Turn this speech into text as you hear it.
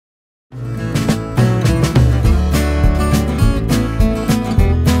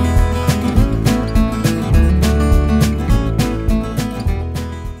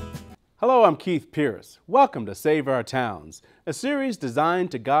Hello, I'm Keith Pierce. Welcome to Save Our Towns, a series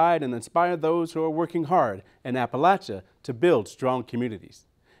designed to guide and inspire those who are working hard in Appalachia to build strong communities.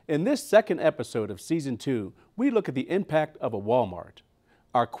 In this second episode of Season 2, we look at the impact of a Walmart.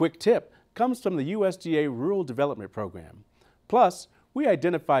 Our quick tip comes from the USDA Rural Development Program. Plus, we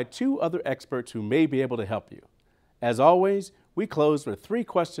identify two other experts who may be able to help you. As always, we close with 3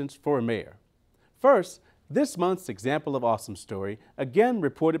 questions for a mayor. First, this month's Example of Awesome story, again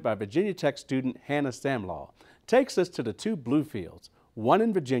reported by Virginia Tech student Hannah Samlall, takes us to the 2 Bluefields, one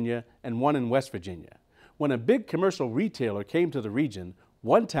in Virginia and one in West Virginia. When a big commercial retailer came to the region,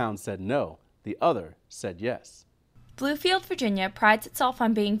 one town said no, the other said yes. Bluefield, Virginia prides itself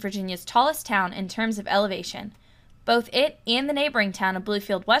on being Virginia's tallest town in terms of elevation. Both it and the neighboring town of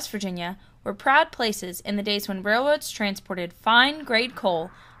Bluefield, West Virginia, were proud places in the days when railroads transported fine-grade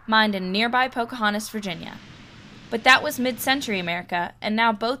coal mined in nearby Pocahontas, Virginia. But that was mid-century America, and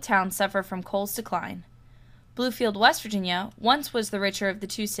now both towns suffer from coal's decline. Bluefield, West Virginia once was the richer of the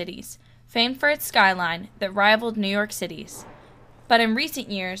 2 cities, famed for its skyline that rivaled New York City's. But in recent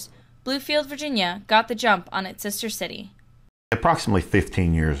years, Bluefield, Virginia got the jump on its sister city. Approximately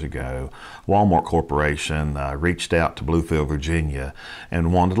 15 years ago, Walmart Corporation reached out to Bluefield, Virginia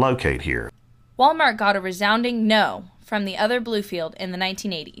and wanted to locate here. Walmart got a resounding no from the other Bluefield in the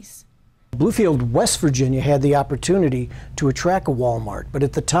 1980s. Bluefield, West Virginia had the opportunity to attract a Walmart, but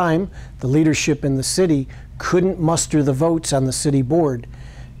at the time, the leadership in the city couldn't muster the votes on the city board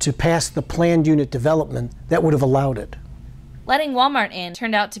to pass the planned unit development that would have allowed it. Letting Walmart in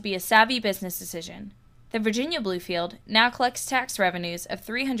turned out to be a savvy business decision. The Virginia Bluefield now collects tax revenues of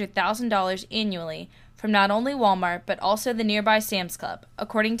 $300,000 annually from not only Walmart but also the nearby Sam's Club,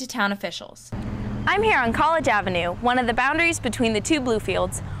 according to town officials. I'm here on College Avenue, one of the boundaries between the 2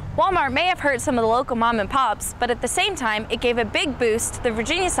 Bluefields. Walmart may have hurt some of the local mom and pops, but at the same time, it gave a big boost to the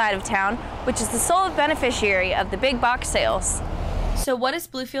Virginia side of town, which is the sole beneficiary of the big box sales. So what is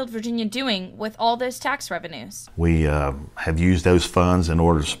Bluefield, Virginia doing with all those tax revenues? We have used those funds in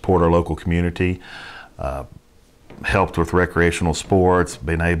order to support our local community, helped with recreational sports,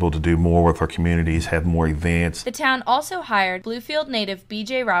 been able to do more with our communities, have more events. The town also hired Bluefield native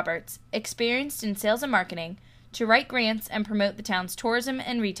B.J. Roberts, experienced in sales and marketing, to write grants and promote the town's tourism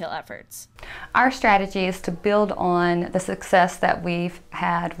and retail efforts. Our strategy is to build on the success that we've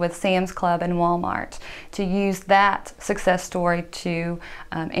had with Sam's Club and Walmart, to use that success story to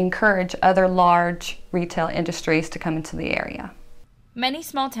encourage other large retail industries to come into the area. Many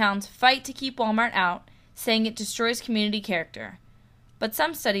small towns fight to keep Walmart out, saying it destroys community character. But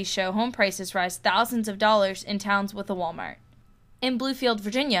some studies show home prices rise thousands of dollars in towns with a Walmart. In Bluefield,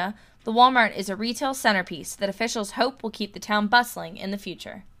 Virginia, the Walmart is a retail centerpiece that officials hope will keep the town bustling in the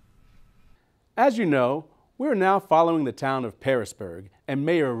future. As you know, we're now following the town of Pearisburg and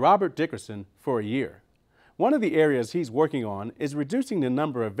Mayor Robert Dickerson for a year. One of the areas he's working on is reducing the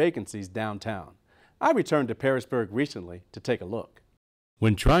number of vacancies downtown. I returned to Pearisburg recently to take a look.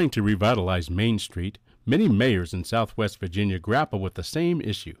 When trying to revitalize Main Street, many mayors in Southwest Virginia grapple with the same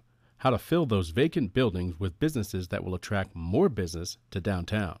issue: how to fill those vacant buildings with businesses that will attract more business to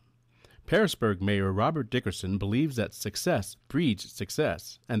downtown. Pearisburg Mayor Robert Dickerson believes that success breeds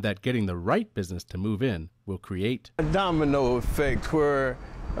success and that getting the right business to move in will create a domino effect where,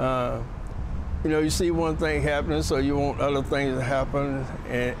 you see one thing happening, so you want other things to happen,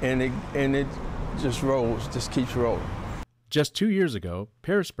 and it just rolls, just keeps rolling. Just 2 years ago,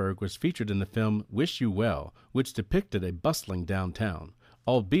 Pearisburg was featured in the film Wish You Well, which depicted a bustling downtown,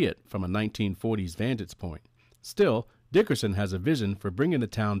 albeit from a 1940s vantage point. Still, Dickerson has a vision for bringing the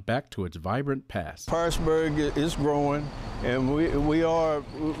town back to its vibrant past. Pearisburg is growing, and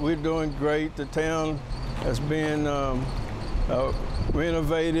we're doing great. The town has been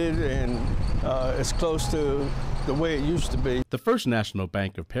renovated, and it's close to the way it used to be. The First National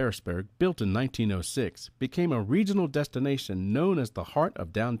Bank of Pearisburg, built in 1906, became a regional destination known as the heart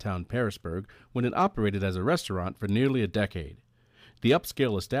of downtown Pearisburg when it operated as a restaurant for nearly a decade. The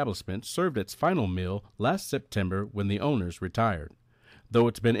upscale establishment served its final meal last September when the owners retired. Though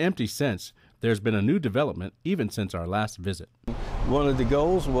it's been empty since, there's been a new development even since our last visit. One of the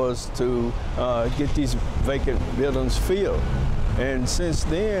goals was to get these vacant buildings filled. And since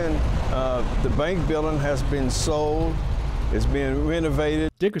then, the bank building has been sold, it's been renovated.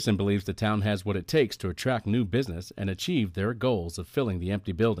 Dickerson believes the town has what it takes to attract new business and achieve their goals of filling the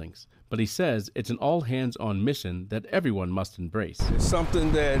empty buildings. But he says it's an all-hands-on mission that everyone must embrace. It's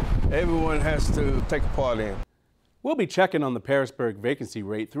something that everyone has to take a part in. We'll be checking on the Pearisburg vacancy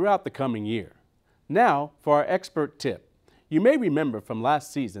rate throughout the coming year. Now, for our expert tip. You may remember from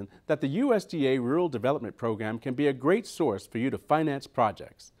last season that the USDA Rural Development Program can be a great source for you to finance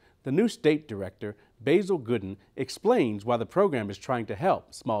projects. The new state director, Basil Gooden, explains why the program is trying to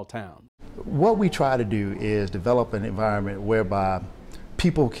help small towns. What we try to do is develop an environment whereby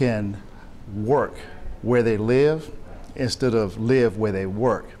people can work where they live instead of live where they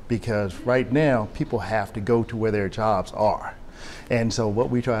work, because right now people have to go to where their jobs are. And so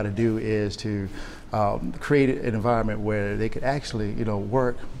what we try to do is to create an environment where they could actually,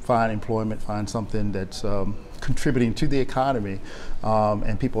 work, find employment, find something that's contributing to the economy,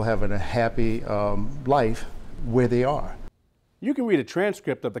 and people having a happy life where they are. You can read a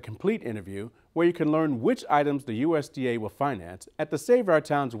transcript of the complete interview, where you can learn which items the USDA will finance, at the Save Our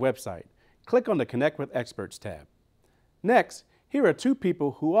Towns website. Click on the Connect with Experts tab. Next, here are two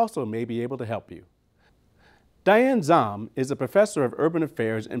people who also may be able to help you. Diane Zahm is a professor of urban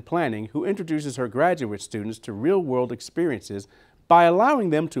affairs and planning who introduces her graduate students to real-world experiences by allowing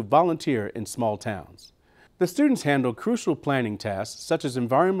them to volunteer in small towns. The students handle crucial planning tasks such as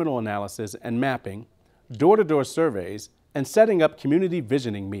environmental analysis and mapping, door-to-door surveys, and setting up community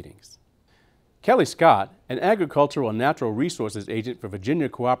visioning meetings. Kelly Scott, an agricultural and natural resources agent for Virginia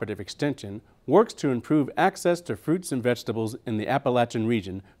Cooperative Extension, works to improve access to fruits and vegetables in the Appalachian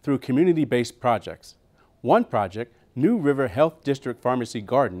region through community-based projects. One project, New River Health District Pharmacy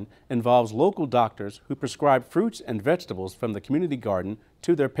Garden, involves local doctors who prescribe fruits and vegetables from the community garden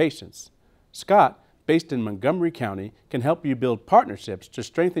to their patients. Scott, based in Montgomery County, can help you build partnerships to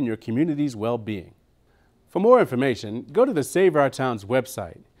strengthen your community's well-being. For more information, go to the Save Our Towns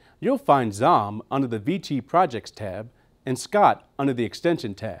website. You'll find Zahm under the VT Projects tab and Scott under the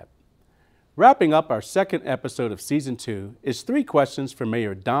Extension tab. Wrapping up our second episode of Season 2 is 3 questions for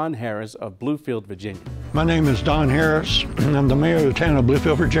Mayor Don Harris of Bluefield, Virginia. My name is Don Harris, and I'm the mayor of the town of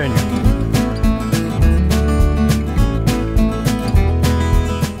Bluefield, Virginia.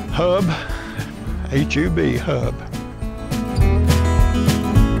 Hub, H-U-B, Hub.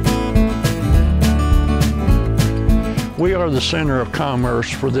 We are the center of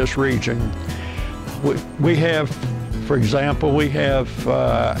commerce for this region. We have, for example, we have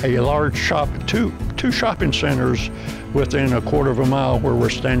a large two shopping centers within a quarter of a mile where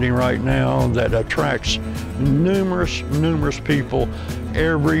we're standing right now that attracts numerous people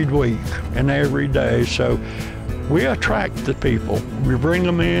every week and every day. So we attract the people. We bring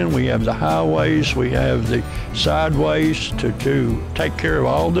them in. We have the highways. We have the sideways to take care of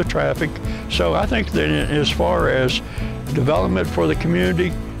all the traffic. So I think that as far as development for the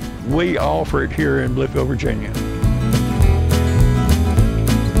community, we offer it here in Bluefield, Virginia.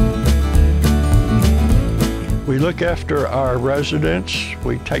 We look after our residents.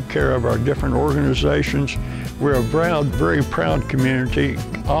 We take care of our different organizations. We're a very proud community,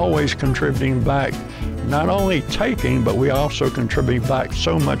 always contributing back, not only taking, but we also contribute back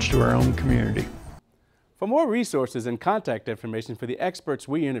so much to our own community. For more resources and contact information for the experts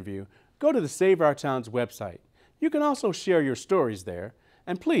we interview, go to the Save Our Towns website. You can also share your stories there,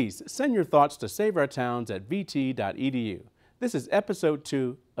 and please send your thoughts to saveourtowns@vt.edu. This is episode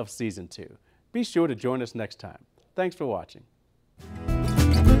 2 of season 2. Be sure to join us next time. Thanks for watching.